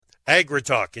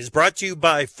AgriTalk is brought to you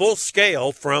by Full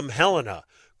Scale from Helena.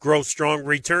 Grow strong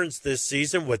returns this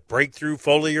season with breakthrough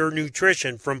foliar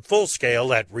nutrition from Full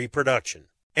Scale at Reproduction.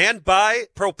 And by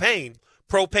Propane.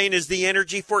 Propane is the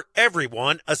energy for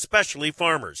everyone, especially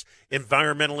farmers.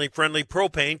 Environmentally friendly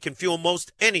propane can fuel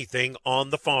most anything on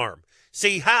the farm.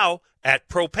 See how at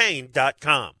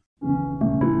propane.com.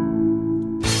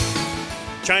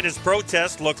 China's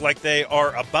protests look like they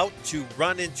are about to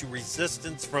run into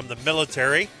resistance from the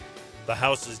military. The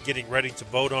House is getting ready to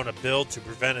vote on a bill to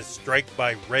prevent a strike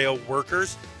by rail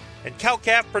workers. And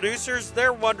cow-calf producers,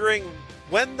 they're wondering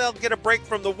when they'll get a break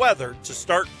from the weather to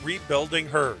start rebuilding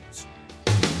herds.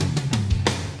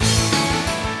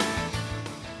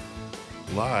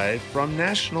 Live from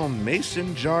National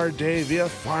Mason Jar Day via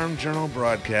Farm Journal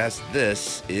broadcast,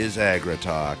 this is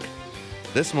AgriTalk.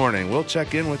 This morning, we'll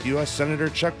check in with U.S. Senator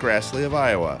Chuck Grassley of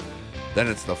Iowa. Then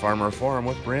it's the Farmer Forum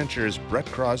with ranchers Brett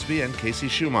Crosby and Casey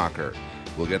Schumacher.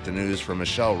 We'll get the news from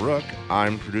Michelle Rook.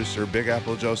 I'm producer Big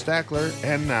Apple Joe Stackler,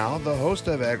 and now the host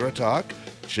of AgriTalk,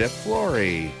 Chip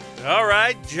Flory. All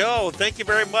right, Joe, thank you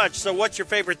very much. So what's your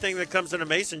favorite thing that comes in a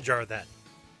mason jar then?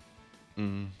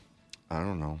 I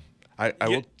don't know.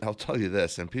 I'll tell you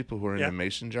this, and people who are into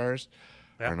mason jars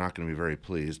are not going to be very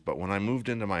pleased, but when I moved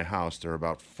into my house, there were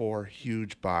about 4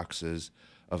 huge boxes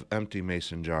of empty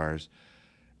mason jars.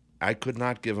 I could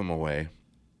not give them away.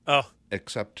 Oh.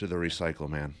 Except to the recycle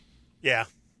man. Yeah.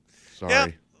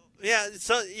 Sorry. Yeah,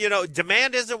 so,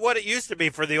 demand isn't what it used to be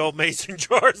for the old mason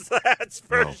jars, that's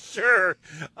for sure.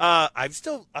 I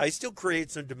still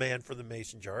create some demand for the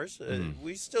mason jars.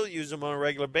 We still use them on a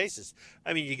regular basis.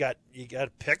 I mean, you got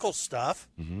pickle stuff,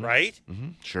 right?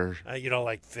 Sure.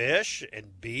 Like fish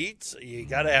and beets. You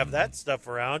got to have that stuff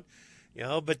around.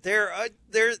 But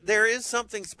there is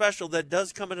something special that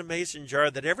does come in a mason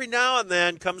jar that every now and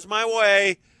then comes my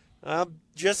way. I'm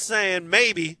just saying,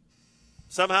 maybe,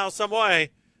 somehow, some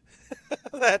way,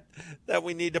 that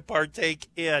we need to partake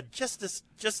in just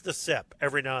a sip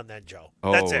every now and then, Joe.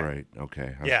 That's it. Right.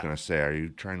 Okay. I was going to say, are you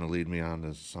trying to lead me on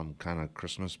to some kind of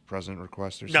Christmas present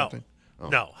request or something?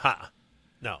 No,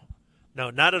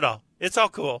 not at all. It's all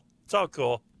cool.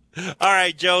 All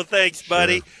right, Joe, thanks,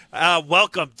 buddy. Sure.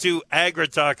 Welcome to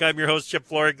AgriTalk. I'm your host, Chip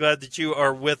Flory. Glad that you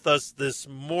are with us this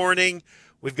morning.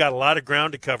 We've got a lot of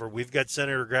ground to cover. We've got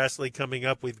Senator Grassley coming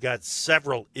up. We've got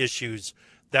several issues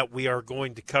that we are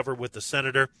going to cover with the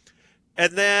senator.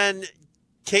 And then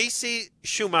Casey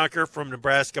Schumacher from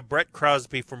Nebraska, Brett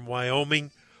Crosby from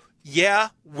Wyoming. Yeah,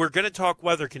 we're going to talk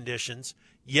weather conditions.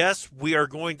 Yes, we are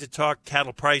going to talk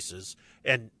cattle prices,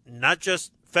 and not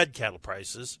just fed cattle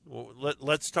prices.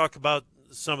 Let's talk about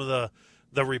some of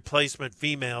the replacement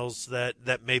females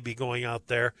that may be going out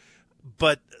there.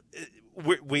 But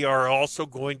we are also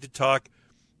going to talk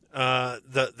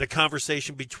the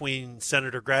conversation between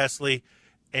Senator Grassley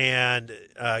and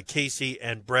Casey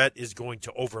and Brett is going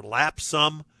to overlap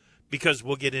some, because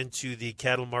we'll get into the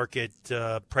Cattle Market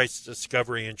Price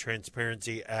Discovery and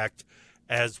Transparency Act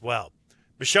as well.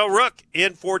 Michelle Rook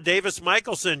in for Davis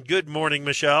Michelson. Good morning,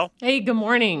 Michelle. Hey, good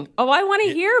morning. Oh, I want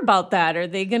to hear about that. Are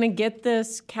they going to get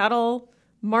this Cattle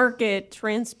Market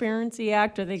Transparency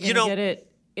Act? Are they going to get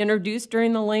it introduced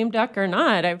during the lame duck or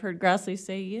not? I've heard Grassley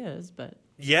say he is, but...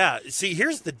 Yeah, see,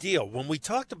 here's the deal. When we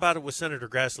talked about it with Senator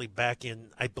Grassley back in,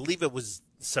 I believe it was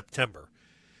September,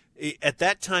 at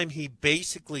that time he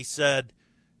basically said,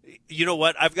 you know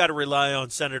what, I've got to rely on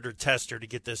Senator Tester to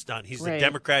get this done. He's a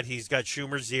Democrat. He's got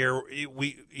Schumer's ear.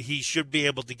 He should be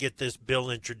able to get this bill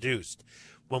introduced.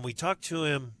 When we talked to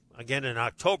him again in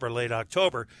October, late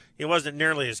October, he wasn't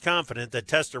nearly as confident that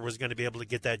Tester was going to be able to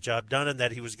get that job done and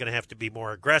that he was going to have to be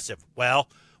more aggressive. Well,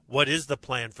 what is the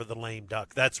plan for the lame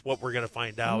duck? That's what we're going to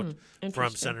find out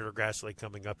from Senator Grassley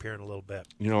coming up here in a little bit.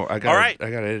 I got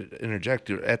to interject.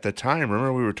 At the time,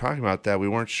 remember we were talking about that. We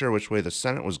weren't sure which way the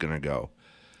Senate was going to go.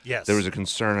 Yes. There was a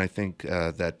concern, I think,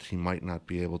 that he might not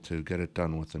be able to get it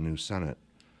done with the new Senate.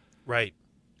 Right.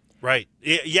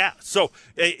 Yeah. So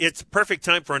it's perfect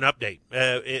time for an update.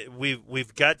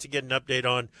 We've got to get an update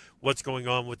on what's going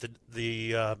on with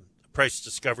the Price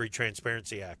Discovery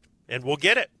Transparency Act, and we'll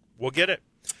get it.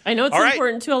 I know it's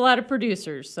important to a lot of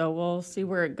producers, so we'll see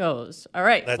where it goes. All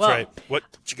right. That's right. What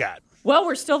you got? Well,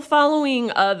 we're still following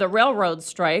the railroad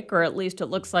strike, or at least it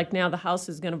looks like now the House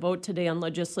is going to vote today on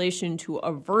legislation to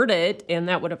avert it, and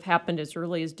that would have happened as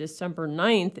early as December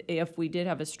 9th if we did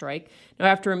have a strike. Now,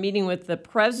 after a meeting with the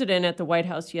president at the White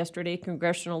House yesterday,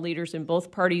 congressional leaders in both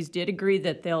parties did agree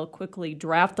that they'll quickly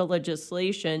draft the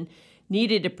legislation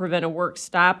needed to prevent a work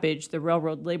stoppage. The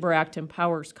Railroad Labor Act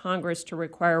empowers Congress to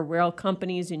require rail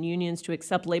companies and unions to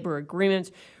accept labor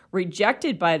agreements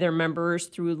rejected by their members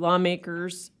through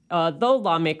lawmakers though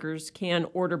lawmakers can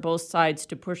order both sides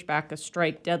to push back a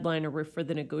strike deadline or refer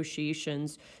the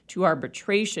negotiations to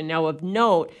arbitration. Now, of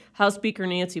note, House Speaker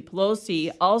Nancy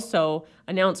Pelosi also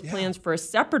announced plans for a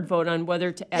separate vote on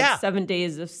whether to add 7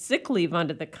 days of sick leave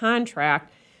onto the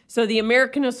contract. So the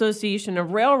American Association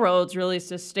of Railroads released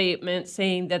a statement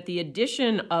saying that the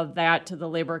addition of that to the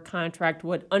labor contract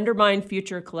would undermine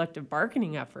future collective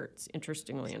bargaining efforts,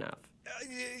 interestingly enough.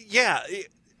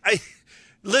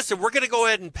 Listen, we're going to go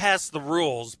ahead and pass the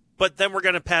rules, but then we're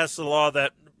going to pass a law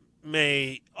that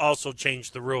may also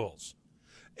change the rules.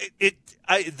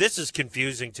 This is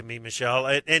confusing to me, Michelle,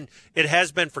 and it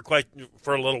has been for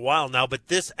a little while now, but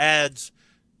this adds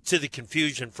to the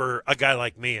confusion for a guy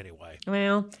like me anyway.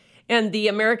 Well, and the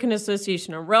American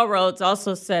Association of Railroads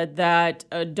also said that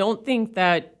don't think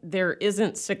that there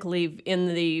isn't sick leave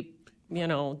in the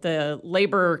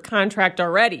labor contract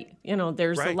already.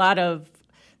 There's a lot of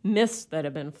myths that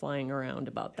have been flying around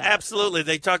about that. Absolutely.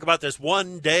 They talk about this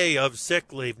 1 day of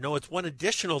sick leave. No, it's one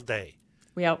additional day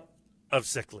of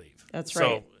sick leave. That's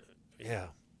right. So, yeah.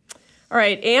 All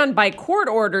right, and by court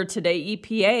order today,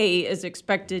 EPA is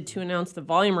expected to announce the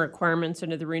volume requirements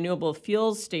under the Renewable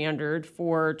Fuels Standard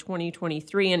for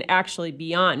 2023 and actually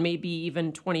beyond, maybe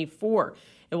even 24.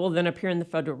 It will then appear in the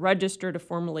Federal Register to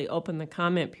formally open the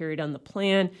comment period on the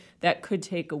plan. That could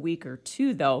take a week or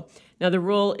two, though. Now, the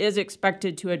rule is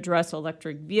expected to address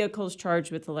electric vehicles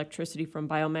charged with electricity from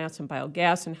biomass and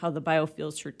biogas and how the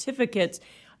biofuel certificates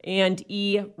and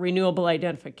renewable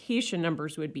identification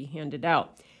numbers would be handed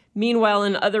out. Meanwhile,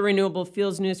 in other renewable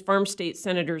fuels news, farm state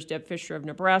senators Deb Fischer of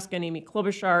Nebraska and Amy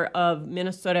Klobuchar of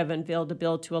Minnesota have unveiled a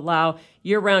bill to allow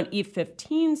year-round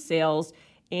E15 sales,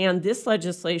 and this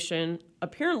legislation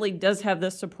apparently does have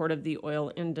the support of the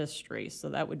oil industry, so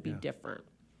that would be different.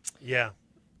 Yeah.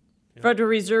 Federal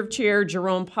Reserve Chair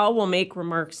Jerome Powell will make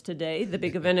remarks today. The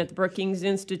big event at the Brookings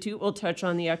Institute will touch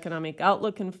on the economic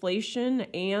outlook, inflation,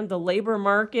 and the labor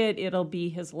market. It'll be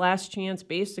his last chance,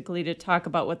 basically, to talk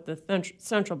about what the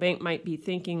central bank might be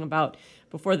thinking about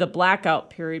before the blackout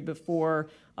period, before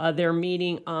their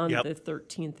meeting on the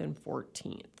 13th and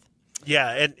 14th.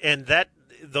 Yeah, and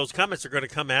those comments are going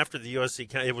to come after the U.S.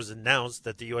 economy. It was announced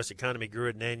that the U.S. economy grew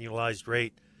at an annualized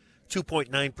rate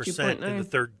 2.9% in the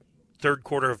third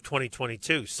quarter of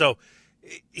 2022. So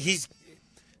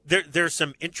there's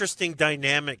some interesting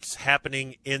dynamics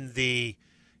happening in the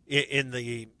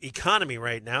economy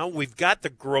right now. We've got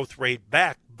the growth rate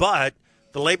back, but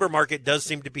the labor market does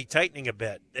seem to be tightening a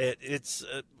bit. It's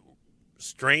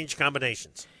strange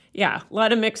combinations. Yeah, a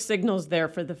lot of mixed signals there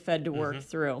for the Fed to work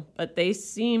through, but they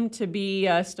seem to be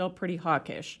still pretty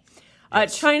hawkish.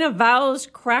 China vows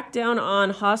crackdown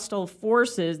on hostile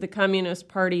forces. The Communist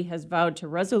Party has vowed to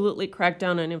resolutely crack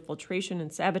down on infiltration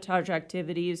and sabotage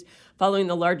activities following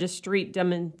the largest street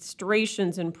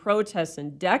demonstrations and protests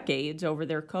in decades over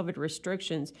their COVID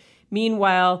restrictions.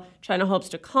 Meanwhile, China hopes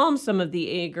to calm some of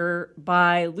the anger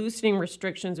by loosening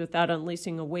restrictions without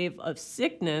unleashing a wave of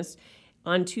sickness.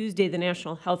 On Tuesday, the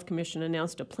National Health Commission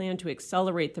announced a plan to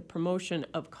accelerate the promotion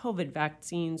of COVID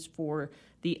vaccines for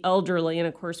the elderly. And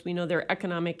of course, we know their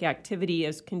economic activity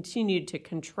has continued to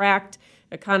contract.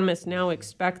 Economists now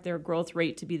expect their growth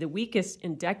rate to be the weakest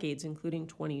in decades, including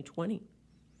 2020.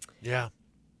 Yeah.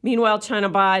 Meanwhile, China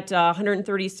bought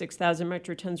 136,000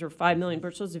 metric tons or 5 million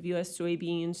bushels of U.S.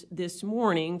 soybeans this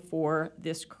morning for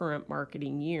this current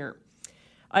marketing year.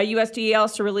 USDA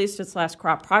also released its last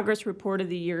crop progress report of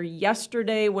the year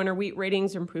yesterday. Winter wheat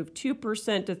ratings improved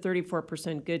 2% to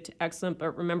 34% good to excellent,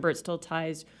 but remember, it still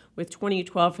ties with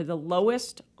 2012 for the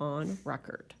lowest on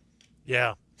record.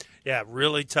 Yeah,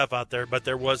 really tough out there, but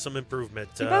there was some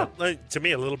improvement. To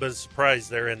me, a little bit of surprise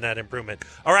there in that improvement.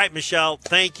 All right, Michelle,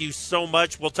 thank you so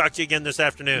much. We'll talk to you again this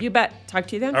afternoon. You bet. Talk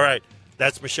to you then. All right,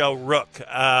 that's Michelle Rook.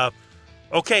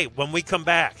 Okay, when we come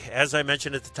back, as I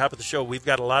mentioned at the top of the show, we've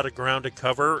got a lot of ground to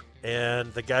cover,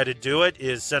 and the guy to do it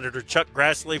is Senator Chuck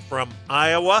Grassley from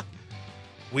Iowa.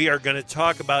 We are going to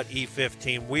talk about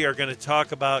E15. We are going to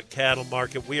talk about cattle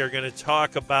market. We are going to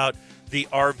talk about the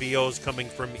RVOs coming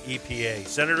from EPA.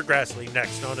 Senator Grassley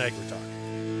next on AgriTalk.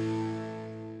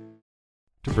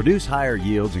 To produce higher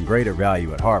yields and greater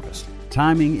value at harvest,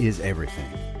 timing is everything.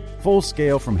 Full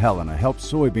Scale from Helena helps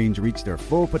soybeans reach their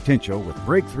full potential with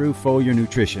breakthrough foliar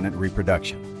nutrition and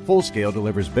reproduction. Full Scale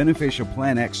delivers beneficial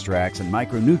plant extracts and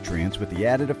micronutrients with the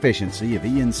added efficiency of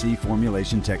ENC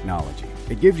formulation technology.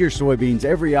 It gives your soybeans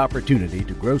every opportunity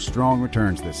to grow strong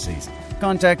returns this season.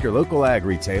 Contact your local ag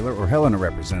retailer or Helena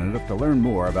representative to learn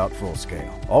more about Full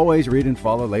Scale. Always read and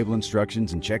follow label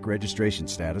instructions and check registration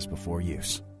status before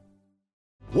use.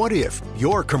 What if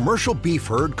your commercial beef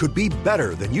herd could be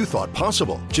better than you thought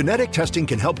possible? Genetic testing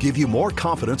can help give you more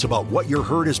confidence about what your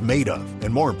herd is made of,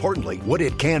 and more importantly, what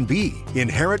it can be.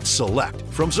 Inherit Select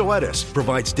from Zoetis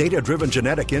provides data-driven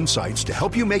genetic insights to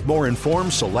help you make more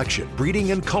informed selection,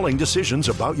 breeding, and culling decisions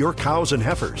about your cows and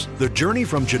heifers. The journey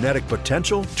from genetic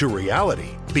potential to reality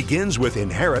begins with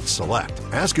Inherit Select.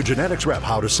 Ask a genetics rep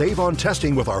how to save on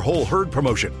testing with our whole herd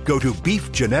promotion. Go to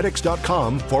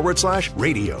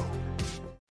beefgenetics.com/radio.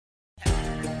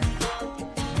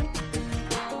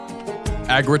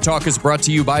 AgriTalk is brought to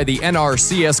you by the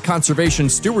NRCS Conservation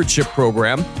Stewardship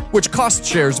Program, which cost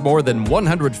shares more than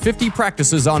 150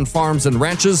 practices on farms and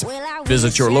ranches.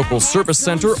 Visit your local service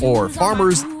center or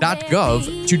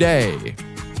farmers.gov today.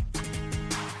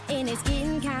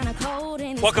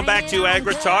 Welcome back to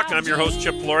AgriTalk. I'm your host,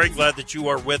 Chip Flory. Glad that you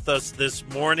are with us this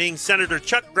morning. Senator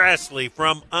Chuck Grassley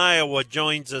from Iowa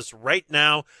joins us right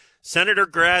now. Senator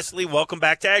Grassley, welcome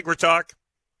back to AgriTalk.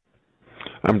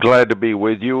 I'm glad to be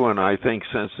with you, and I think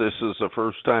since this is the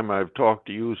first time I've talked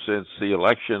to you since the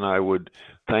election, I would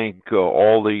thank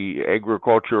all the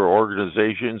agriculture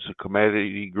organizations,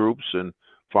 commodity groups, and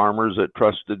farmers that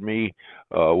trusted me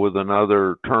with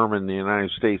another term in the United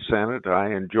States Senate.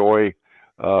 I enjoy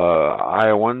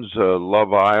Iowans,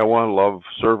 love Iowa, love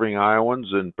serving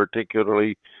Iowans, and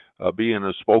particularly being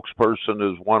a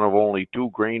spokesperson as one of only 2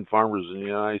 grain farmers in the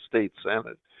United States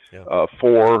Senate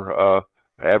for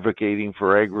advocating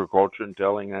for agriculture and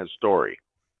telling that story.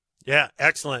 Yeah,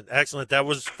 excellent. That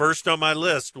was first on my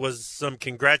list, was some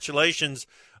congratulations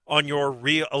on your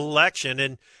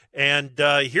re-election. And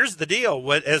here's the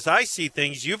deal. As I see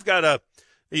things, you've got a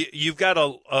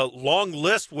long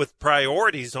list with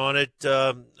priorities on it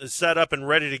set up and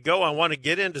ready to go. I want to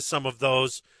get into some of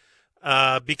those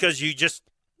because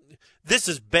this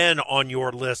has been on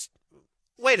your list.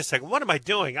 Wait a second. What am I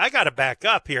doing? I got to back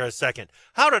up here a second.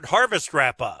 How did harvest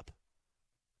wrap up?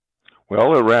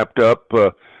 Well, it wrapped up,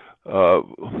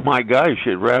 my gosh,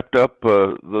 it wrapped up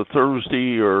the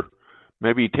Thursday or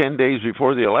maybe 10 days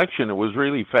before the election. It was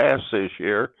really fast this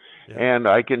year. Yeah. And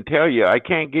I can tell you, I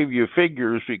can't give you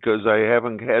figures because I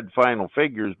haven't had final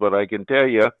figures, but I can tell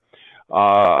you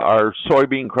our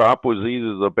soybean crop was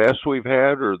either the best we've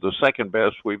had or the second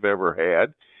best we've ever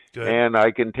had. Good. And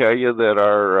I can tell you that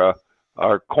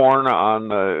our corn on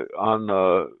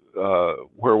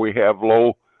where we have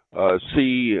low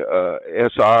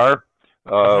CSR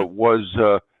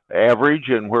was average,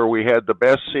 and where we had the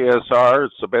best CSR,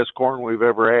 it's the best corn we've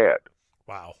ever had.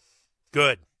 Wow,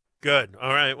 good.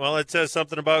 All right, well, it says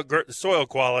something about soil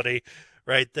quality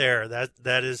right there.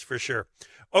 That is for sure.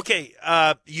 Okay,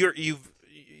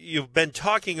 you've been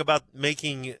talking about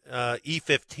making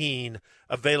E15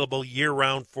 available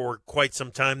year-round for quite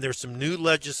some time. There's some new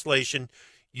legislation.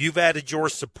 You've added your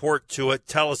support to it.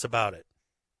 Tell us about it.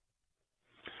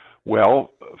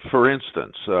 Well, for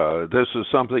instance, this is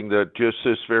something that just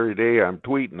this very day I'm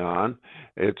tweeting on.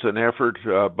 It's an effort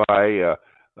by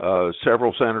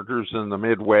several senators in the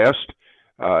Midwest.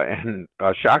 And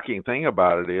a shocking thing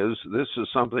about it is this is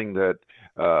something that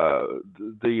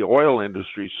the oil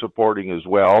industry is supporting as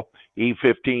well.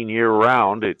 E15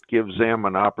 year-round, it gives them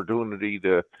an opportunity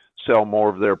to sell more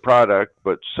of their product,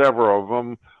 but several of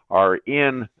them are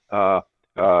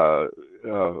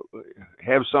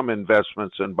have some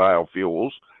investments in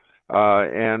biofuels.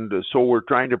 And so we're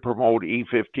trying to promote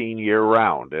E15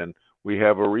 year-round. And we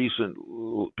have a recent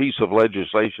piece of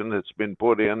legislation that's been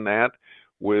put in that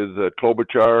with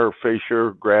Klobuchar,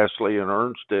 Fisher, Grassley, and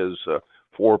Ernst as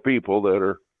 4 people that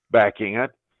are backing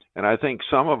it. And I think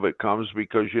some of it comes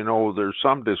because, there's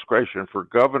some discretion for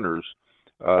governors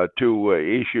to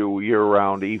issue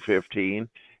year-round E15.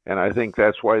 And I think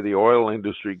that's why the oil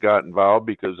industry got involved,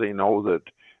 because they know that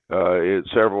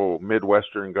several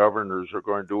Midwestern governors are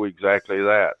going to do exactly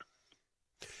that.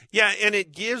 Yeah, and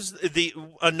it gives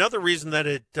another reason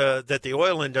that that the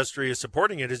oil industry is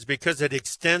supporting it is because it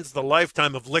extends the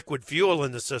lifetime of liquid fuel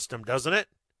in the system, doesn't it?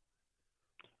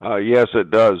 Yes,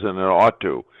 it does, and it ought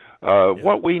to.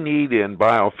 What we need in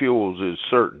biofuels is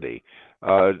certainty.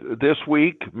 This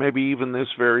week, maybe even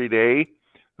this very day,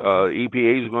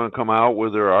 EPA is going to come out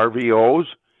with their RVOs.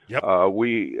 Yep.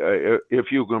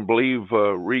 If you can believe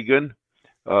Regan,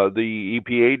 the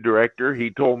EPA director, he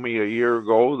told me a year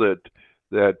ago that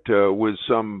with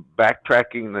some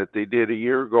backtracking that they did a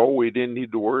year ago, we didn't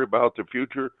need to worry about the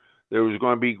future. There was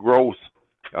going to be growth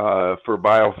for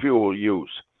biofuel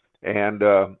use. And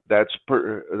that's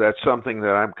something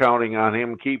that I'm counting on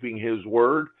him keeping his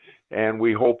word. And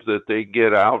we hope that they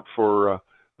get out for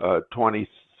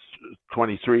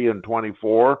 2023 and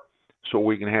 24 so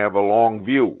we can have a long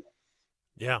view.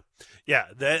 Yeah.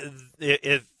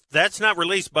 If that's not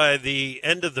released by the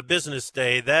end of the business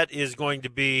day, that is going to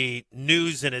be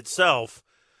news in itself,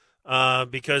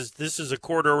 because this is a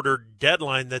court-ordered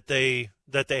deadline that they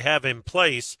have in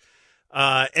place,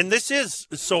 and this is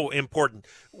so important.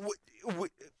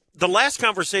 The last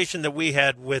conversation that we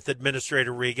had with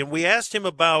Administrator Regan, we asked him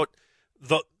about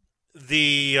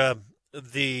the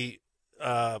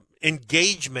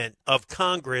engagement of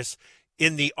Congress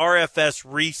in the RFS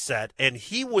reset, and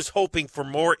he was hoping for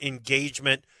more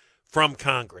engagement from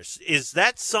Congress. Is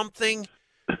that something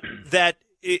that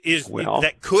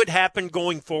that could happen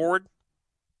going forward?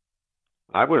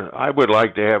 I would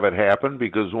like to have it happen,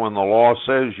 because when the law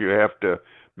says you have to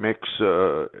mix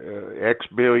X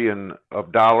billion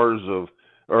of dollars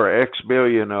or X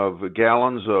billion of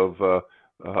gallons of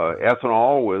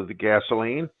ethanol with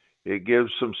gasoline, it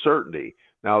gives some certainty.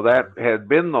 Now, that had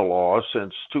been the law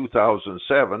since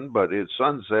 2007, but it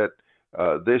sunset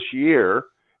this year,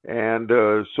 and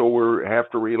so we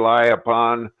have to rely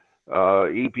upon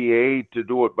EPA to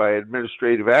do it by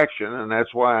administrative action, and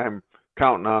that's why I'm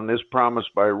counting on this promise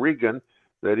by Regan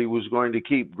that he was going to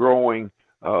keep growing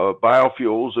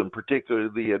biofuels, and particularly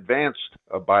the advanced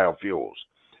biofuels.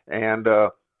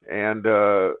 But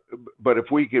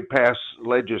if we could pass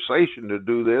legislation to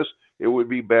do this, it would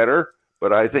be better.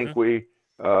 But I think we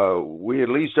at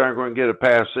least aren't going to get it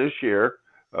passed this year.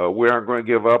 We aren't going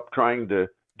to give up trying to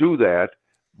do that.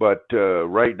 But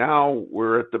right now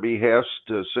we're at the behest,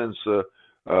 since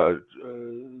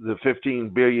the 15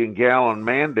 billion gallon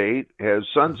mandate has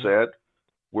sunset.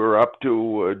 We're up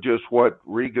to just what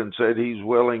Regan said he's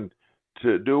willing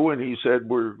to do, and he said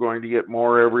we're going to get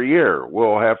more every year.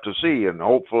 We'll have to see, and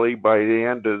hopefully by the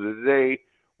end of the day,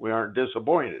 we aren't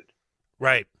disappointed.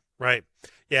 Right.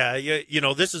 Yeah,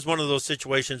 this is one of those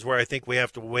situations where I think we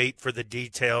have to wait for the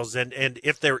details, and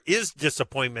if there is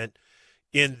disappointment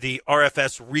in the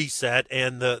RFS reset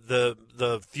and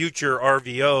the future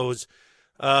RVOs,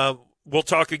 we'll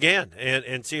talk again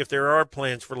and see if there are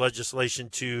plans for legislation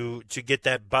to get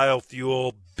that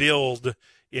biofuel build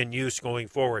in use going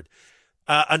forward.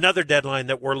 Another deadline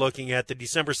that we're looking at, the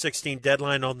December 16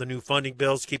 deadline on the new funding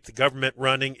bills, keep the government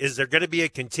running. Is there going to be a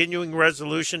continuing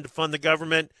resolution to fund the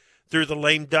government through the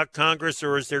lame duck Congress,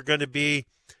 or is there going to be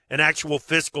an actual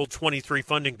fiscal 23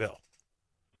 funding bill?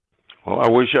 Well, I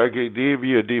wish I could give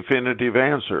you a definitive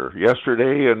answer.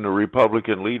 Yesterday in the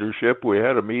Republican leadership, we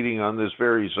had a meeting on this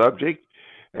very subject,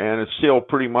 and it's still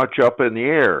pretty much up in the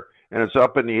air. And it's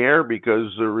up in the air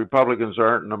because the Republicans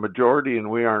aren't in the majority, and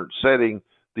we aren't setting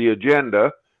the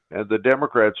agenda, and the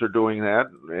Democrats are doing that.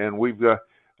 And we've got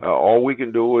all we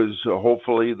can do is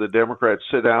hopefully the Democrats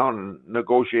sit down and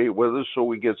negotiate with us so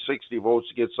we get 60 votes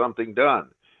to get something done.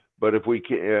 But if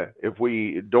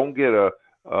we don't get a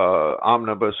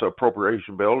omnibus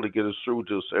appropriation bill to get us through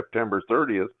to September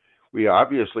 30th, we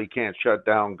obviously can't shut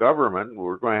down government.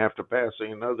 We're going to have to pass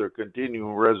another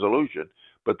continuing resolution.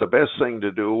 But the best thing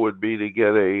to do would be to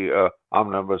get a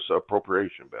omnibus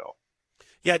appropriation bill.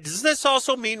 Yeah, does this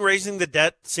also mean raising the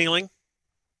debt ceiling?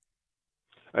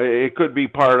 It could be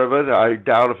part of it. I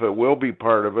doubt if it will be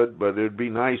part of it, but it'd be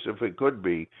nice if it could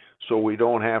be, so we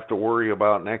don't have to worry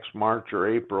about next March or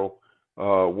April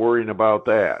worrying about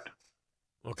that.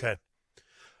 Okay.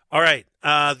 All right.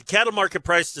 The Cattle Market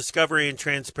Price Discovery and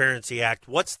Transparency Act,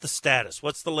 what's the status?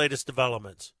 What's the latest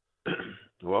developments?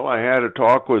 Well, I had a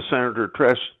talk with Senator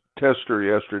Tester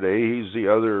yesterday. He's the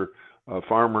other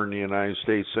farmer in the United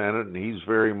States Senate, and he's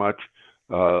very much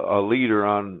a leader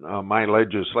on my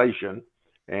legislation.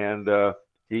 And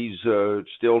he's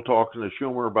still talking to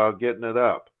Schumer about getting it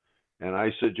up. And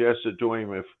I suggested to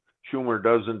him, if Schumer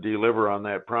doesn't deliver on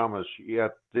that promise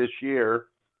yet this year,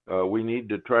 we need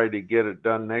to try to get it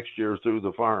done next year through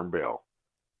the Farm Bill.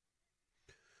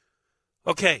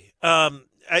 Okay.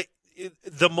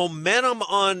 The momentum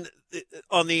on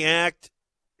the act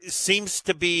seems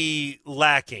to be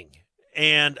lacking.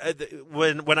 And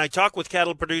when I talk with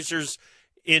cattle producers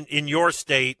in your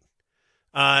state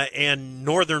and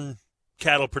northern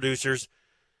cattle producers,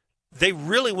 they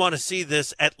really want to see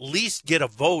this at least get a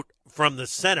vote from the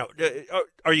Senate.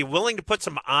 Are you willing to put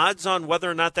some odds on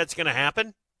whether or not that's going to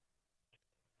happen?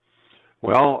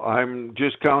 Well, I'm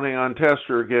just counting on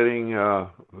Tester getting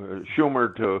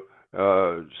Schumer to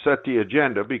set the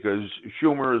agenda, because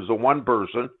Schumer is the one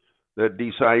person that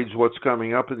decides what's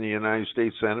coming up in the United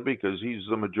States Senate, because he's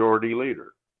the majority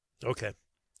leader. Okay.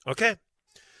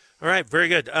 All right. Very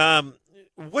good.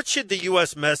 What should the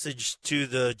U.S. message to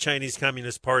the Chinese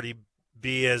Communist Party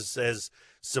be as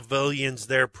civilians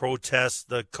there protest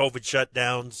the COVID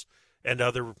shutdowns and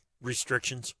other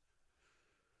restrictions?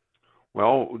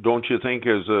 Well, don't you think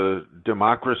as a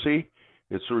democracy,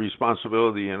 It's the responsibility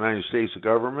of the United States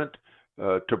government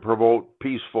to promote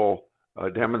peaceful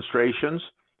demonstrations,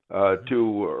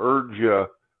 to urge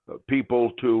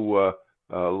people to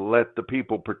let the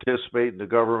people participate in the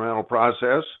governmental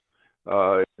process.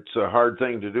 It's a hard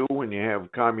thing to do when you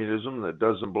have communism that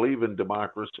doesn't believe in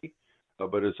democracy,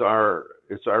 but it's our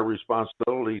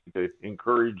responsibility to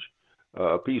encourage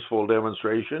peaceful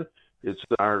demonstration. It's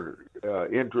our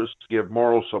interest to give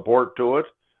moral support to it.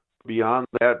 Beyond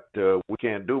that, we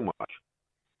can't do much.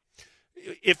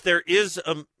 If there is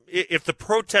if the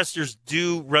protesters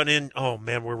do run in, oh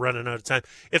man, we're running out of time.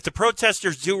 If the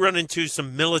protesters do run into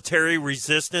some military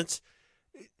resistance,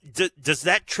 does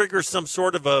that trigger some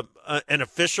sort of an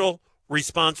official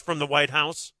response from the White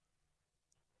House?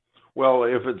 Well,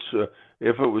 if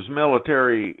it was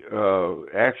military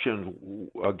action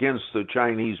against the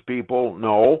Chinese people,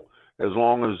 no, as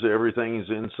long as everything's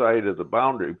inside of the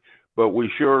boundary. But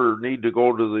we sure need to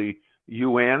go to the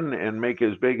UN and make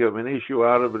as big of an issue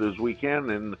out of it as we can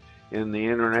in the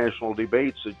international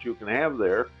debates that you can have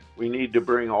there. We need to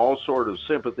bring all sort of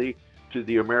sympathy to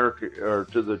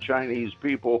the Chinese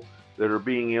people that are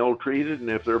being ill-treated, and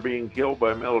if they're being killed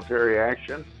by military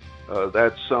action,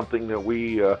 that's something that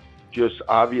we just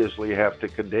obviously have to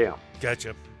condemn.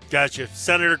 Gotcha.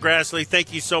 Senator Grassley,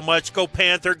 thank you so much. Go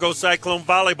Panther, go Cyclone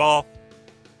Volleyball.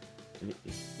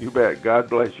 You bet. God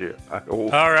bless you.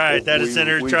 All right, that is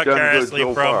Senator Chuck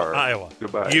Grassley from Iowa.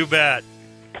 Goodbye. You bet.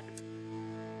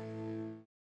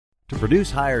 To produce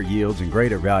higher yields and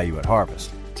greater value at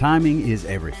harvest, timing is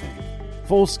everything.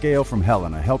 Full Scale from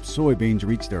Helena helps soybeans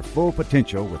reach their full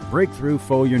potential with breakthrough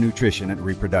foliar nutrition and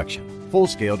reproduction. Full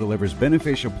Scale delivers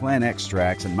beneficial plant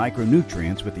extracts and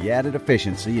micronutrients with the added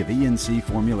efficiency of ENC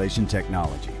formulation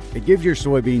technology. It gives your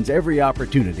soybeans every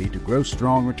opportunity to grow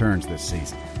strong returns this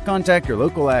season. Contact your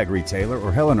local ag retailer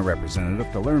or Helena representative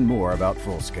to learn more about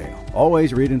Full Scale.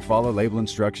 Always read and follow label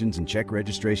instructions and check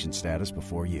registration status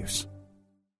before use.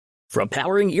 From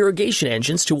powering irrigation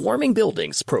engines to warming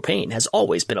buildings, propane has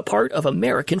always been a part of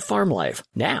American farm life.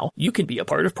 Now, you can be a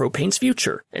part of propane's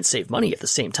future and save money at the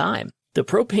same time. The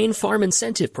Propane Farm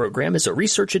Incentive Program is a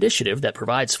research initiative that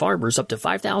provides farmers up to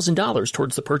 $5,000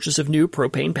 towards the purchase of new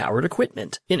propane-powered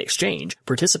equipment. In exchange,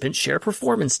 participants share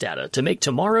performance data to make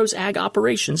tomorrow's ag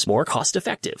operations more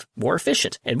cost-effective, more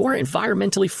efficient, and more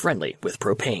environmentally friendly with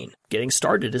propane. Getting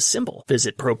started is simple.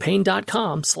 Visit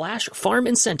propane.com/farm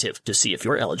incentive to see if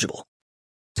you're eligible.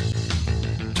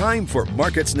 Time for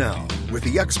Markets Now with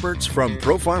the experts from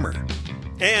ProFarmer.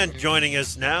 And joining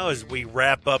us now as we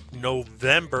wrap up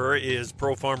November is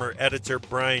ProFarmer editor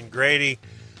Brian Grady.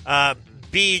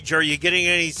 Beej, are you getting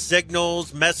any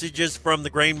signals, messages from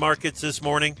the grain markets this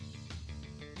morning?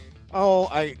 Oh,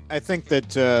 I think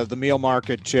that the meal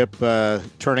market, Chip,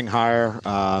 turning higher.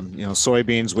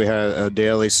 Soybeans, we had a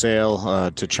daily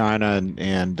sale to China,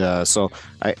 and so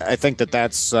I think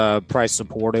that's price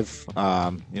supportive.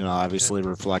 Obviously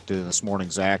reflected in this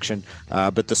morning's action.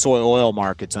 But the soy oil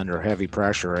market's under heavy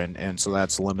pressure, and so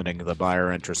that's limiting the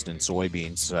buyer interest in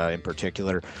soybeans in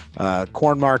particular.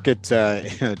 Corn market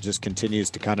just continues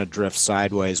to kind of drift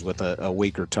sideways with a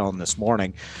weaker tone this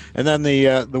morning, and then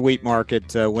the wheat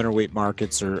market, winter wheat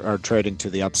markets are trading to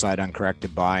the upside on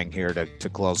corrected buying here to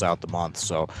close out the month.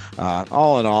 So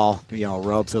all in all,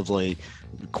 relatively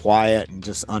quiet and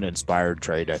just uninspired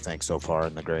trade, I think, so far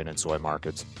in the grain and soy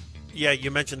markets. Yeah, you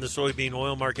mentioned the soybean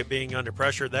oil market being under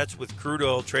pressure. That's with crude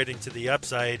oil trading to the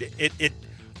upside.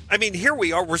 Here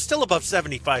we are. We're still above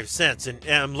 75 cents, and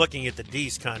I'm looking at the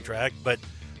D's contract, but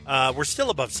we're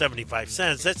still above 75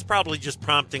 cents. That's probably just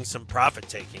prompting some profit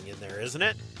taking in there, isn't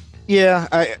it? Yeah,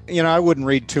 I wouldn't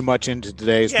read too much into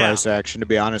today's price action, to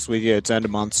be honest with you. It's end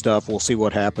of month stuff. We'll see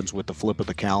what happens with the flip of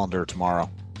the calendar tomorrow.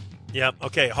 Yeah.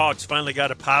 Okay. Hogs finally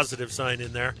got a positive sign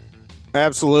in there.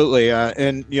 Absolutely,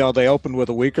 and they opened with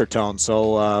a weaker tone,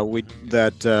 so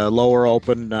lower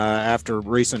open after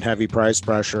recent heavy price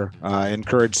pressure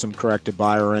encouraged some corrected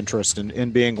buyer interest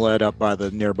in being led up by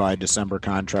the nearby December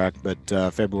contract, but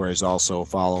February is also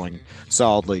following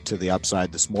solidly to the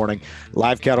upside this morning.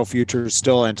 Live cattle futures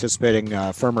still anticipating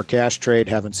firmer cash trade.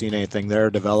 Haven't seen anything there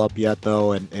develop yet,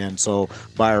 though, and so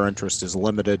buyer interest is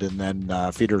limited, and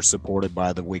then feeders supported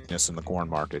by the weakness in the corn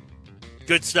market.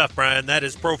 Good stuff, Brian. That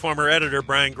is ProFarmer editor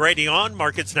Brian Grady on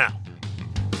Markets Now.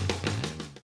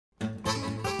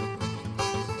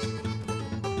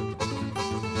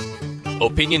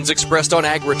 Opinions expressed on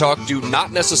AgriTalk do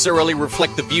not necessarily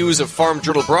reflect the views of Farm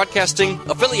Journal Broadcasting,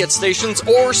 affiliate stations,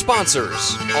 or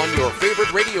sponsors. On your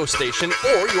favorite radio station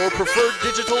or your preferred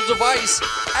digital device,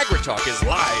 AgriTalk is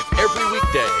live every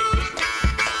weekday.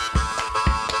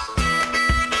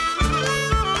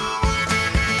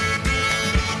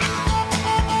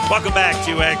 Welcome back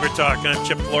to AgriTalk. I'm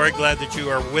Chip Flory. Glad that you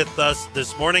are with us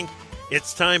this morning.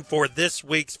 It's time for this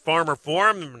week's Farmer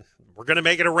Forum. We're going to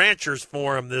make it a Ranchers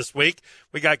Forum this week.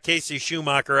 We got Casey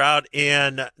Schumacher out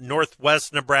in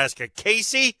northwest Nebraska.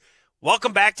 Casey,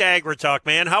 welcome back to AgriTalk,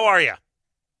 man. How are you?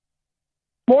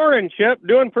 Morning, Chip.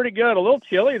 Doing pretty good. A little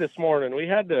chilly this morning. We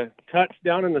had to touch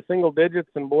down in the single digits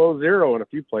and below zero in a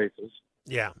few places.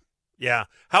 Yeah.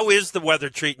 How is the weather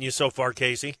treating you so far,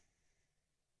 Casey?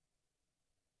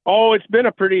 Oh, it's been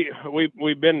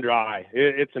we've been dry.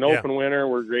 It's an open winter.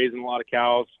 We're grazing a lot of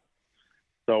cows.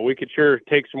 So we could sure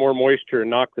take some more moisture and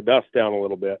knock the dust down a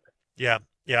little bit. Yeah.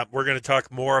 We're going to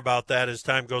talk more about that as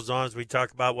time goes on, as we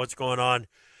talk about what's going on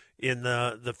in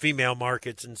the female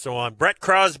markets and so on. Brett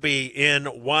Crosby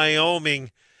in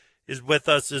Wyoming is with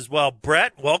us as well.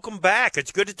 Brett, welcome back.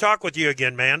 It's good to talk with you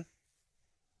again, man.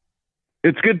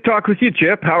 It's good to talk with you,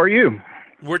 Chip. How are you?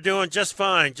 We're doing just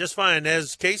fine.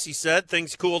 As Casey said,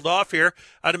 things cooled off here.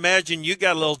 I'd imagine you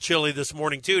got a little chilly this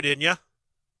morning too, didn't you?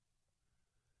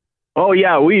 Oh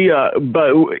yeah,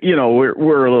 but you know,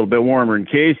 we're a little bit warmer than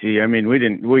Casey. I mean,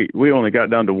 we only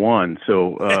got down to 1,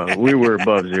 so we were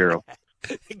above 0.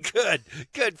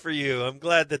 Good for you. I'm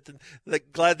glad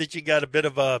that you got a bit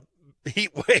of a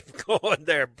heat wave going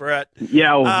there, Brett.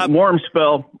 Yeah, warm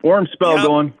spell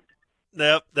going.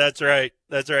 Yep, that's right.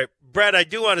 Brett, I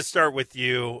do want to start with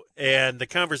you and the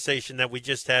conversation that we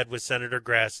just had with Senator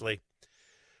Grassley.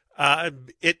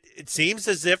 It seems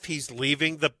as if he's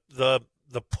leaving the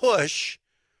push,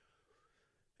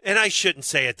 and I shouldn't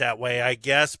say it that way, I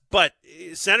guess, but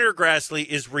Senator Grassley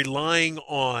is relying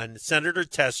on Senator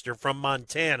Tester from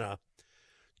Montana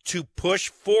to push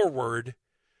forward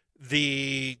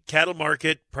the Cattle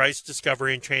Market Price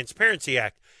Discovery and Transparency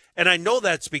Act. And I know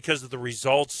that's because of the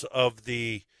results of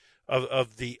the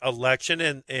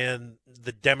election and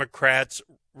the Democrats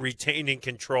retaining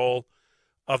control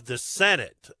of the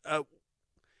Senate.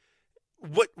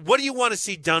 What do you want to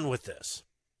see done with this?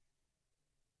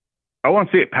 I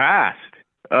want to see it passed.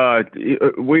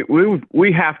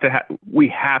 We have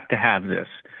to have this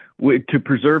to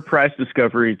preserve price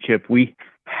discovery, Chip. We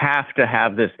have to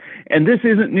have this, and this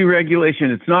isn't new regulation.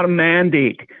 It's not a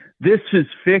mandate. This is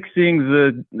fixing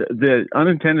the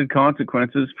unintended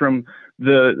consequences from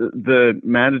the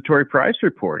mandatory price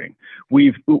reporting.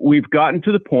 We've gotten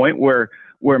to the point where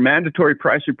mandatory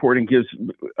price reporting gives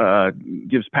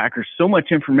packers so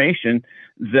much information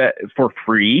that for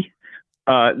free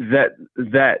that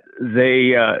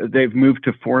they've moved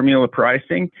to formula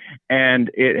pricing,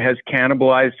 and it has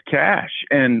cannibalized cash.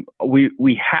 And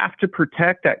we have to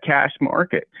protect that cash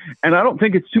market. And I don't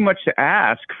think it's too much to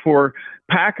ask for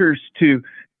packers to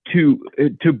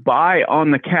buy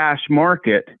on the cash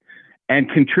market and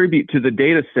contribute to the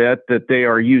data set that they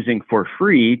are using for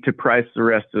free to price the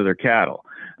rest of their cattle.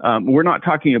 We're not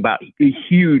talking about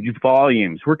huge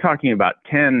volumes. We're talking about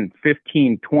 10,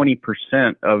 15,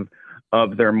 20% of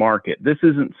their market. This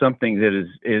isn't something that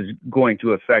is going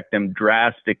to affect them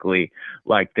drastically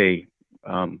like they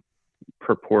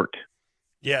purport.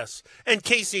 Yes. And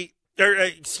Casey,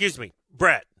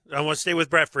 Brett, I want to stay with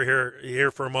Brett for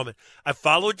here for a moment. I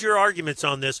followed your arguments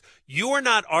on this. You are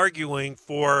not arguing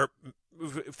for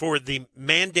the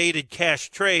mandated cash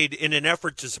trade in an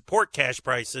effort to support cash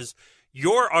prices.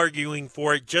 You're arguing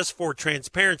for it just for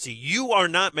transparency. You are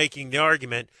not making the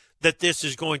argument that this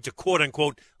is going to, quote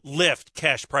unquote, lift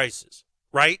cash prices,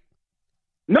 right?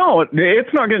 No,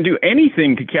 it's not going to do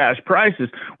anything to cash prices.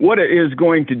 What it is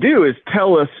going to do is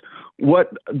tell us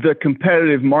what the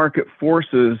competitive market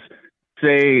forces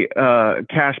say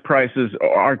cash prices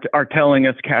are telling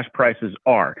us cash prices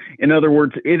are. In other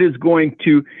words, it is going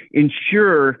to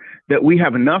ensure that we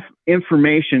have enough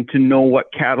information to know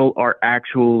what cattle are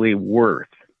actually worth.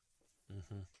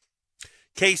 Mm-hmm.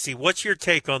 Casey, what's your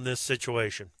take on this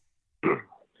situation?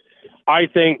 I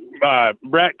think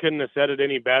Brett couldn't have said it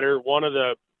any better. One of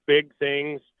the big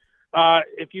things,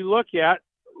 if you look at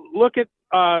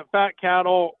fat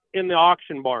cattle in the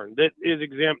auction barn that is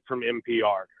exempt from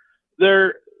MPR,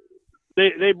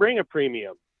 they bring a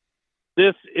premium.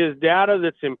 This is data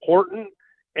that's important,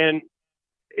 and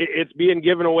it's being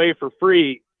given away for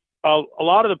free. A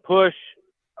lot of the push,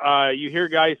 you hear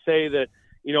guys say that,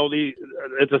 you know,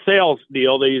 it's a sales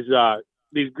deal.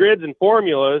 These grids and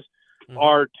formulas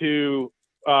are to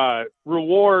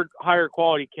reward higher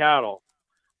quality cattle.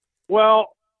 Well,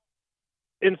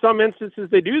 in some instances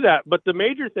they do that, but the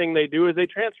major thing they do is they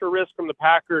transfer risk from the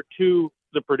packer to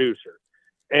the producer.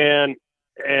 And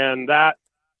that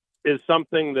is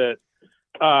something that,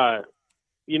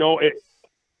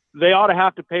 they ought to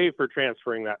have to pay for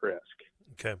transferring that risk.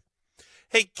 Okay.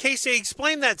 Hey, Casey,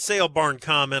 explain that sale barn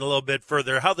comment a little bit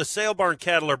further. How the sale barn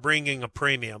cattle are bringing a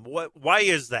premium. Why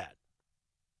is that?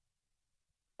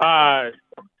 They're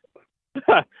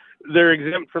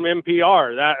exempt from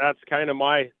MPR. That's kind of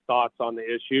my thoughts on the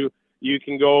issue. You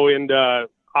can go into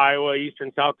Iowa,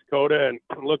 eastern South Dakota, and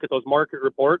look at those market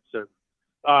reports, and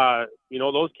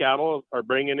those cattle are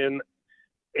bringing in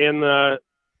the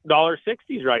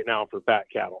 $1.60s right now for fat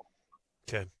cattle.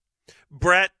 Okay,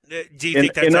 Brett, do you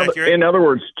think that's accurate? In other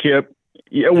words, Chip,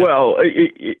 well,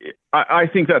 I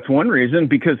think that's one reason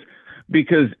because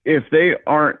if they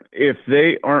aren't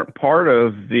part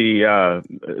of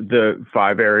the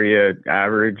 5 area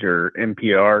average or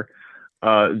MPR,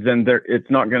 then it's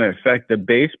not going to affect the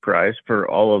base price for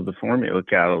all of the formula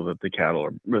cattle that the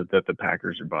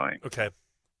packers are buying.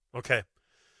 Okay,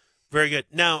 very good.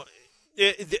 Now,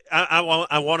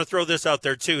 I want to throw this out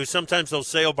there too. Sometimes those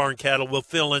sale barn cattle will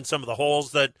fill in some of the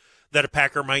holes that a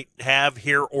packer might have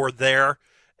here or there.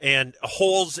 And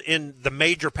holes in the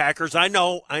major packers, I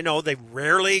know they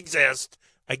rarely exist.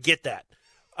 I get that.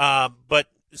 But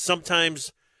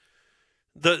sometimes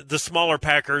the smaller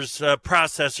packers,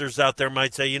 processors out there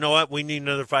might say, you know what, we need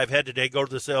another 5 head today. Go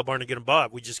to the sale barn and get them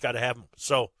bought. We just got to have them.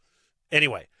 So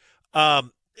anyway.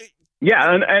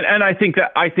 Yeah, and I think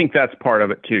that's part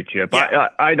of it too, Chip. Yeah.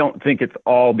 I don't think it's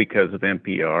all because of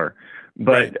MPR.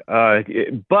 But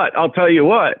right. But I'll tell you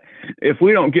what, if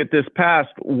we don't get this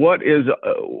passed, what's the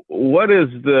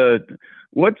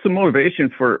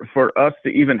motivation for us to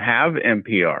even have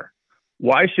MPR?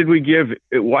 Why should we give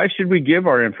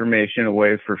our information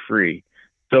away for free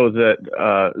so that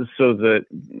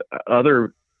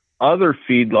other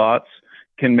feedlots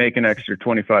can make an extra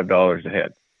 $25 a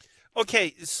head?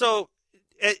 Okay, so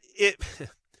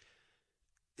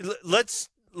let's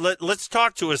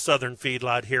talk to a southern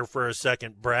feedlot here for a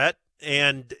second, Brett.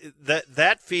 And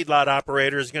that feedlot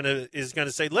operator is gonna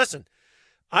say, listen,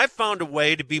 I found a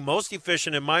way to be most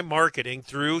efficient in my marketing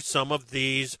through some of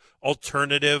these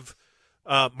alternative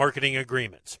marketing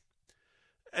agreements.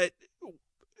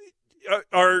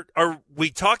 Are we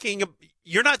talking?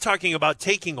 You're not talking about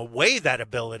taking away that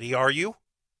ability, are you?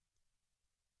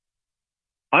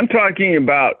 I'm talking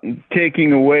about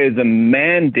taking away the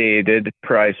mandated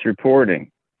price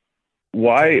reporting.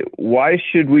 Why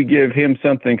should we give him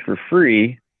something for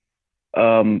free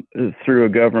through a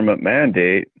government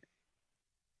mandate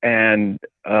and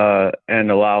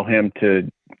allow him to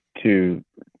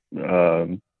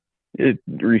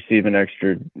receive an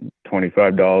extra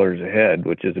 $25 a head,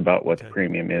 which is about what the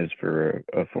premium is for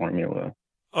a formula?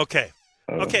 Okay.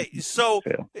 So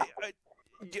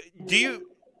do you?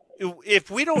 If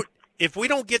we don't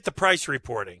get the price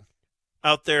reporting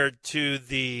out there to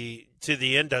the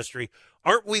industry,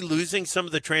 aren't we losing some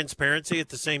of the transparency at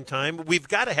the same time? We've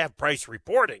got to have price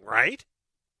reporting, right?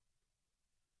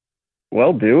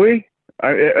 Well, do we?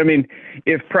 I mean,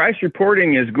 if price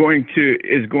reporting is going to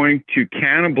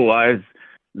cannibalize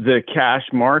the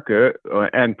cash market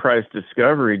and price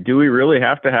discovery, do we really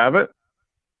have to have it?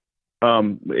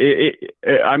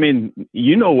 I mean,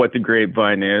 you know what the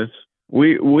grapevine is.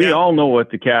 We all know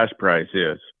what the cash price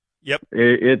is. Yep.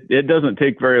 It doesn't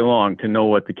take very long to know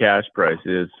what the cash price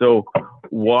is. So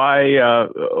why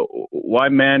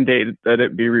mandate that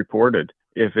it be reported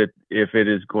if it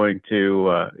is going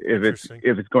to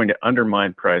if it's going to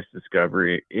undermine price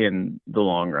discovery in the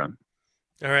long run?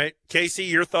 All right, Casey,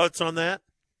 your thoughts on that?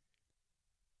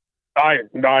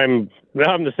 I'm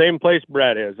the same place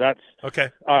Brett is. That's okay.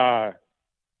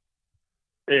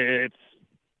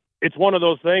 It's one of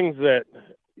those things that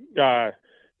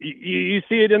you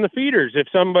see it in the feeders. If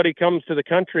somebody comes to the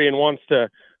country and wants to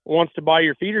buy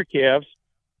your feeder calves,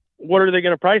 what are they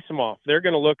going to price them off? They're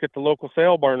going to look at the local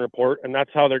sale barn report, and that's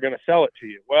how they're going to sell it to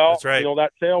you. Well, that's right.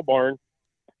 That sale barn,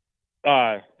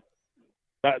 that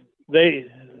they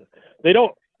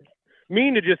don't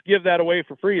mean to just give that away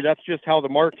for free. That's just how the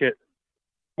market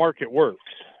works.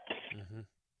 Mm-hmm.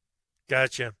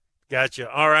 Gotcha.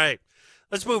 All right.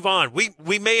 Let's move on.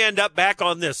 We may end up back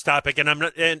on this topic, and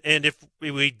and if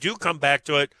we do come back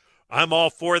to it, I'm all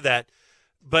for that.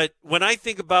 But when I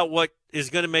think about what is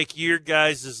going to make your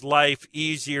guys' life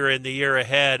easier in the year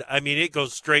ahead, I mean, it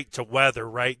goes straight to weather,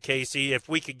 right, Casey? If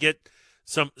we could get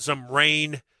some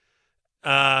rain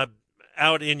out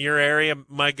in your area,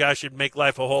 my gosh, it'd make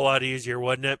life a whole lot easier,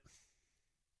 wouldn't it?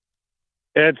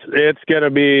 It's going to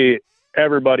be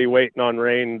everybody waiting on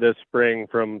rain this spring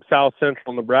from south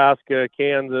central Nebraska,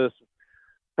 Kansas,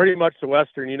 pretty much the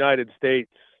western United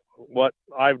States. What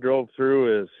I've drove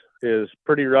through is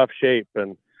pretty rough shape.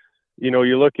 And,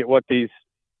 you look at what these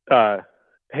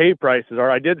hay prices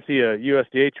are. I did see a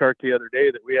USDA chart the other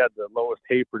day that we had the lowest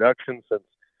hay production since,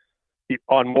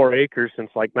 on more acres since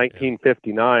like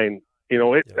 1959. You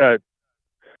know,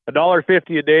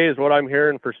 $1.50 a day is what I'm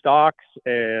hearing for stocks,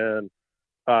 and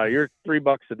you're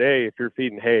 $3 a day if you're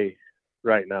feeding hay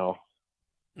right now.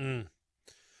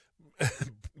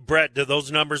 Brett, do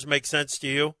those numbers make sense to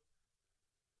you?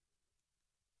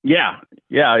 Yeah.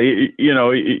 You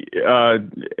know,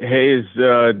 hay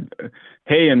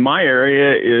in my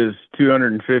area is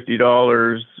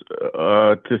 $250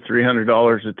 to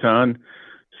 $300 a ton.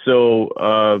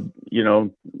 So, you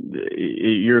know,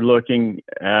 you're looking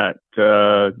at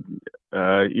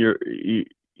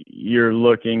you're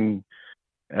looking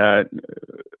at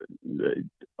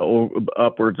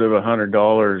upwards of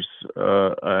 $100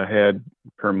 a head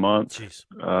per month. If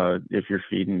you're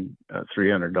feeding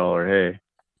 $300 hay.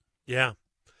 Yeah,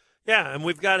 and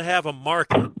we've got to have a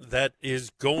market that is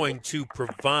going to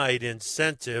provide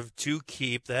incentive to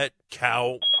keep that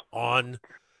cow on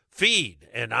feed.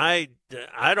 And I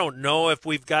don't know if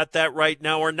we've got that right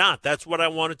now or not. That's what I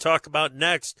want to talk about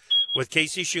next with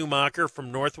Casey Schumacher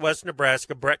from Northwest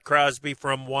Nebraska, Brett Crosby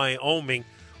from Wyoming.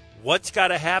 What's got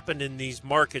to happen in these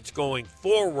markets going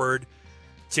forward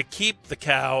to keep the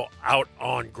cow out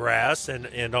on grass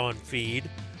and on feed?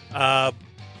 And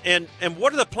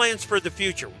what are the plans for the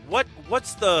future?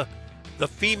 What's the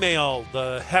female,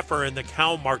 the heifer, and the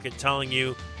cow market telling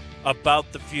you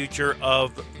about the future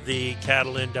of the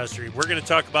cattle industry? We're going to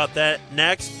talk about that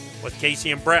next with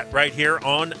Casey and Brett right here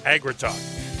on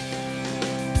AgriTalk.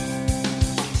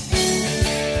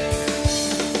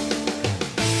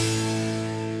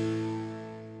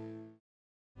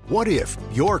 What if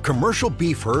your commercial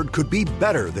beef herd could be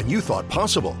better than you thought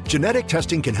possible? Genetic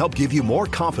testing can help give you more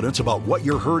confidence about what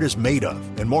your herd is made of,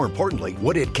 and more importantly,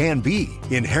 what it can be.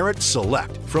 Inherit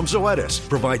Select from Zoetis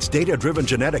provides data-driven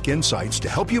genetic insights to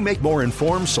help you make more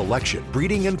informed selection,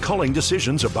 breeding, and culling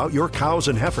decisions about your cows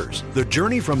and heifers. The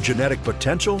journey from genetic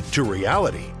potential to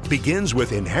reality begins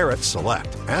with Inherit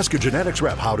Select. Ask a genetics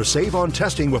rep how to save on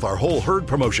testing with our whole herd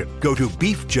promotion. Go to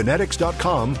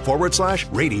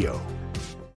beefgenetics.com/radio.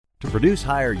 To produce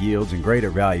higher yields and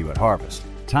greater value at harvest,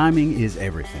 timing is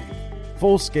everything.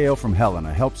 Full Scale from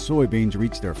Helena helps soybeans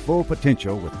reach their full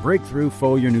potential with breakthrough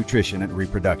foliar nutrition and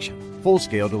reproduction. Full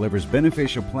Scale delivers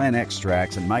beneficial plant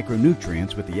extracts and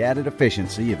micronutrients with the added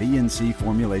efficiency of ENC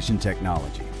formulation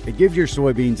technology. It gives your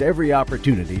soybeans every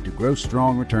opportunity to grow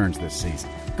strong returns this season.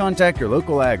 Contact your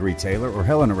local ag retailer or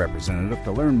Helena representative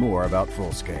to learn more about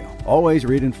Full Scale. Always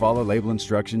read and follow label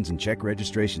instructions and check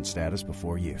registration status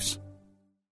before use.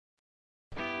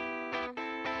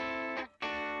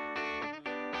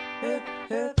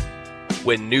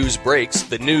 When news breaks,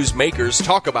 the newsmakers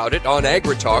talk about it on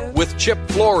AgriTalk with Chip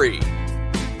Flory.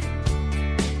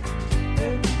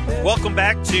 Welcome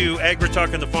back to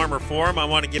AgriTalk on the Farmer Forum. I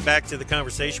want to get back to the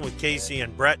conversation with Casey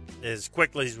and Brett as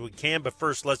quickly as we can, but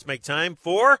first let's make time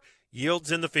for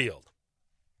Yields in the Field.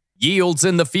 Yields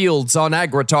in the Fields on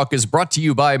AgriTalk is brought to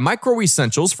you by Micro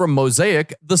Essentials from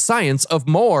Mosaic, the science of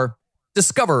more.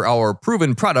 Discover our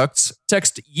proven products.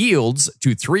 Text YIELDS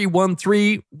to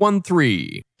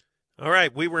 31313. All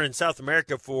right, we were in South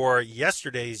America for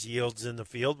yesterday's Yields in the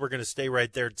Field. We're going to stay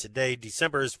right there today.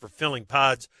 December is for filling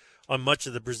pods on much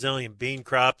of the Brazilian bean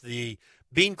crop. The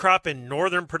bean crop in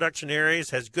northern production areas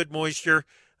has good moisture,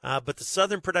 but the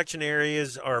southern production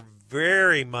areas are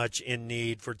very much in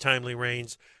need for timely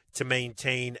rains to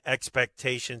maintain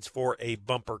expectations for a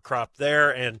bumper crop there.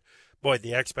 And, boy,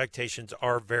 the expectations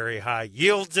are very high.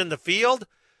 Yields in the Field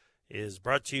is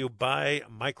brought to you by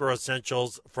Micro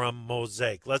Essentials from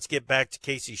Mosaic. Let's get back to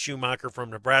Casey Schumacher from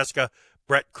Nebraska,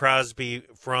 Brett Crosby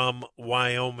from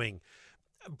Wyoming.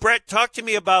 Brett, talk to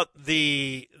me about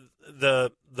the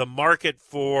market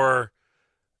for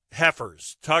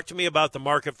heifers. Talk to me about the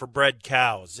market for bred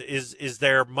cows. Is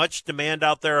there much demand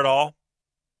out there at all?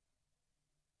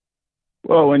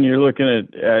 Well, when you're looking at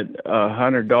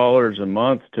 $100 a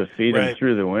month to feed them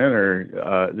through the winter,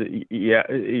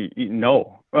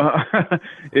 no,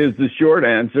 is the short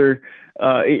answer.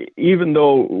 Even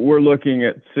though we're looking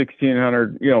at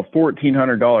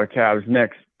 $1,400 calves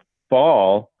next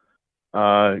fall,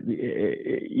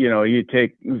 you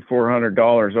take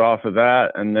 $400 off of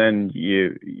that, and then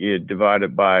you divide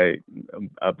it by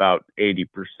about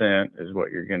 80% is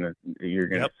what you're gonna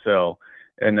sell.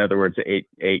 In other words,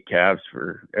 eight calves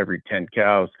for every 10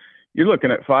 cows. You're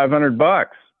looking at $500.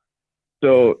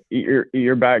 So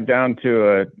you're back down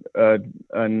to a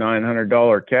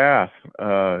 $900 calf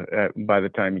by the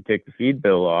time you take the feed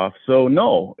bill off. So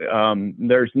no,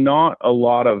 there's not a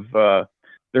lot of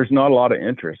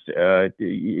interest.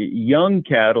 Young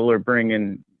cattle are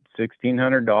bringing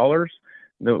 $1,600,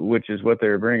 which is what they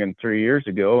were bringing 3 years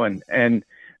ago, and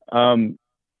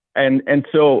And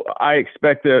so I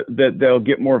expect that they'll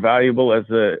get more valuable as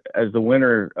the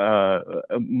winter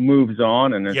moves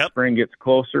on and as spring gets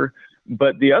closer.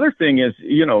 But the other thing is,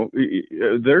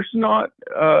 there's not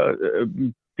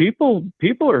people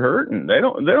are hurting. They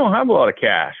don't have a lot of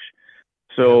cash.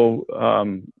 So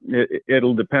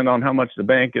it'll depend on how much the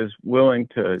bank is willing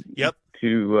to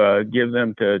give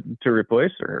them to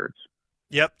replace their herds.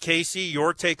 Yep. Casey,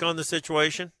 your take on the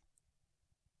situation?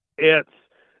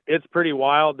 It's pretty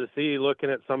wild to see. Looking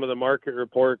at some of the market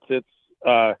reports, it's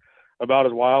about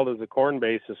as wild as the corn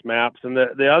basis maps. And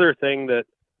the other thing that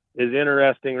is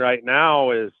interesting right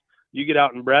now is you get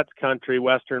out in Brett's country,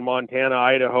 western Montana,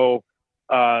 Idaho,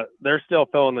 they're still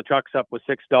filling the trucks up with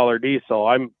 $6 diesel.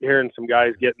 I'm hearing some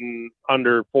guys getting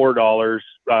under $4,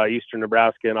 eastern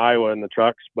Nebraska and Iowa in the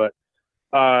trucks. But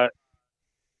by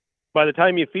the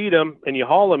time you feed them and you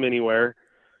haul them anywhere,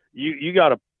 you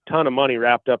got a ton of money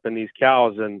wrapped up in these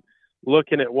cows. And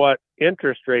looking at what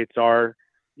interest rates are,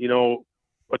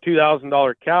 a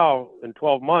 $2,000 cow in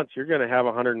 12 months, you're going to have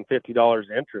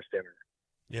 $150 interest in her.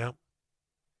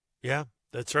 Yeah,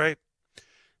 that's right.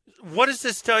 What does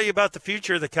this tell you about the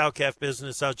future of the cow-calf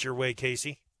business out your way,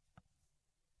 Casey?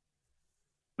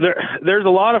 There's a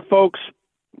lot of folks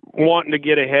wanting to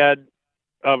get ahead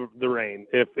of the rain.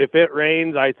 If it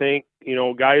rains, I think,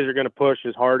 guys are going to push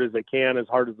as hard as they can, as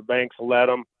hard as the banks will let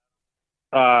them.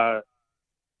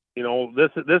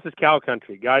 This is cow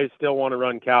country. Guys still want to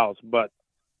run cows, but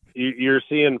you're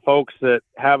seeing folks that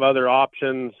have other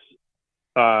options,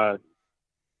 guys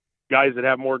that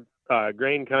have more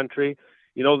grain country.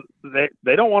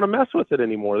 They don't want to mess with it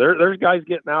anymore. There's guys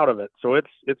getting out of it. So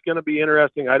it's going to be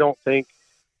interesting. I don't think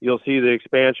you'll see the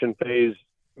expansion phase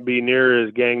be near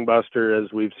as gangbuster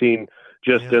as we've seen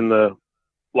just in the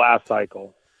last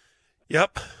cycle.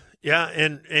 Yep. Yeah.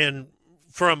 And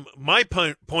from my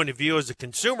point of view as a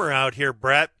consumer out here,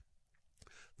 Brett,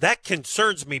 that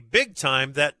concerns me big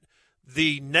time, that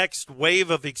the next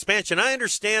wave of expansion, I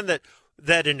understand that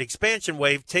an expansion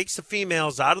wave takes the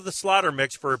females out of the slaughter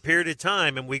mix for a period of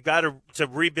time, and we've got to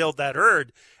rebuild that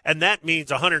herd, and that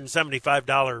means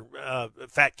 $175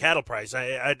 fat cattle price.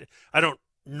 I don't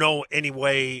know any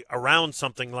way around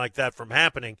something like that from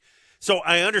happening. So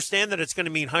I understand that it's going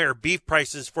to mean higher beef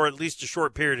prices for at least a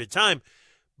short period of time,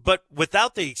 but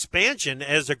without the expansion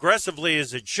as aggressively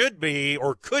as it should be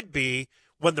or could be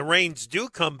when the rains do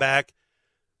come back,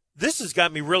 this has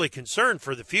got me really concerned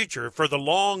for the future, for the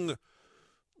long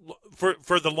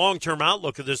for the long-term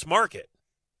outlook of this market.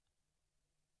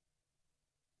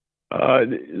 There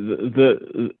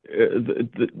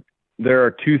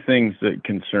are two things that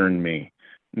concern me.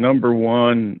 Number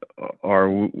one, are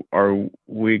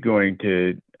we going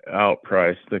to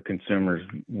outprice the consumer's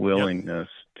willingness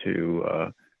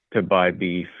to buy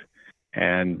beef?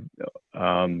 And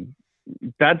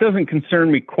that doesn't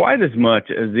concern me quite as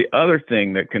much as the other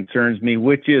thing that concerns me,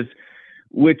 which is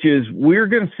we're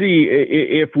going to see,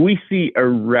 if we see a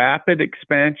rapid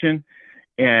expansion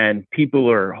and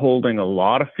people are holding a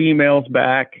lot of females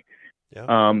back,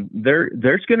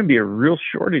 there's going to be a real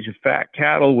shortage of fat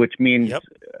cattle, which means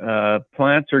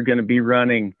plants are going to be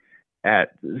running at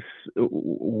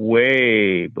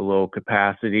way below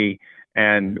capacity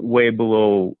and way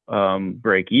below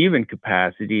break-even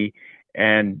capacity.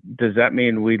 And does that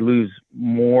mean we lose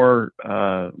more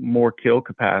kill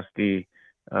capacity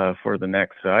for the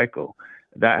next cycle?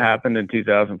 That happened in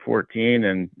 2014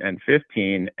 and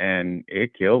 15, and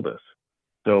it killed us.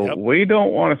 So we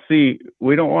don't want to see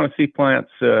plants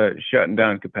shutting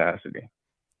down capacity.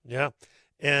 Yeah,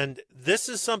 and this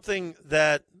is something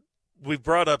that we've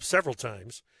brought up several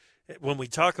times when we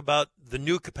talk about the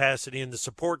new capacity and the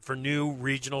support for new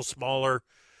regional, smaller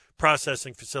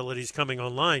processing facilities coming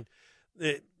online.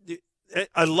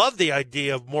 I love the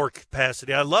idea of more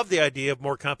capacity. I love the idea of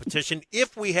more competition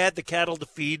if we had the cattle to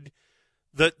feed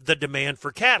the demand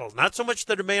for cattle. Not so much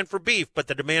the demand for beef, but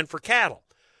the demand for cattle.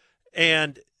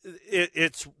 And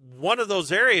it's one of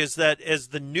those areas that as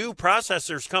the new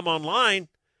processors come online,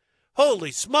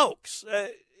 holy smokes,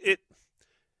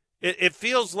 it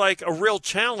feels like a real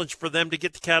challenge for them to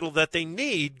get the cattle that they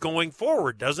need going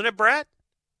forward, doesn't it, Brad?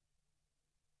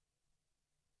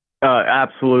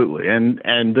 Absolutely.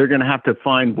 And they're going to have to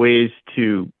find ways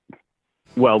to,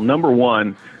 well, number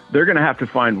one, they're going to have to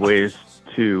find ways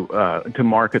to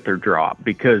market their drop,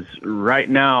 because right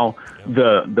now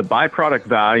the byproduct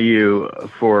value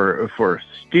for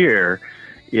steer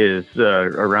is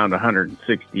around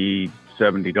 $160,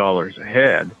 $70 a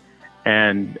head.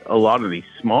 And a lot of these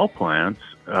small plants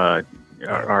are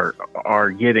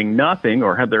getting nothing,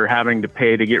 or they're having to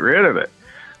pay to get rid of it.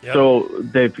 Yep. So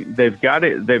they've got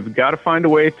to find a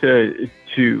way to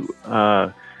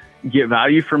get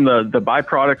value from the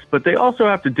byproducts, but they also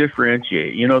have to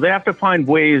differentiate. You know, they have to find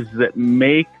ways that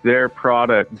make their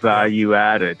product value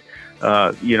added.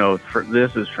 You know,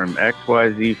 this is from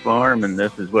XYZ Farm, and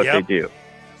this is what they do.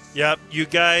 Yep, you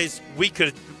guys, we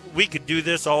could do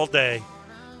this all day.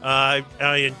 I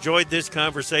enjoyed this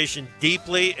conversation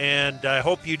deeply, and I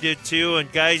hope you did too.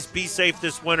 And guys, be safe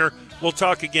this winter. We'll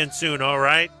talk again soon, all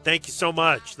right? Thank you so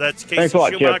much. That's Casey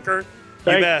Schumacher.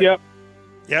 Thanks, Yep.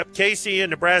 Yep, Casey in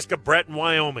Nebraska, Brett in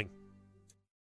Wyoming.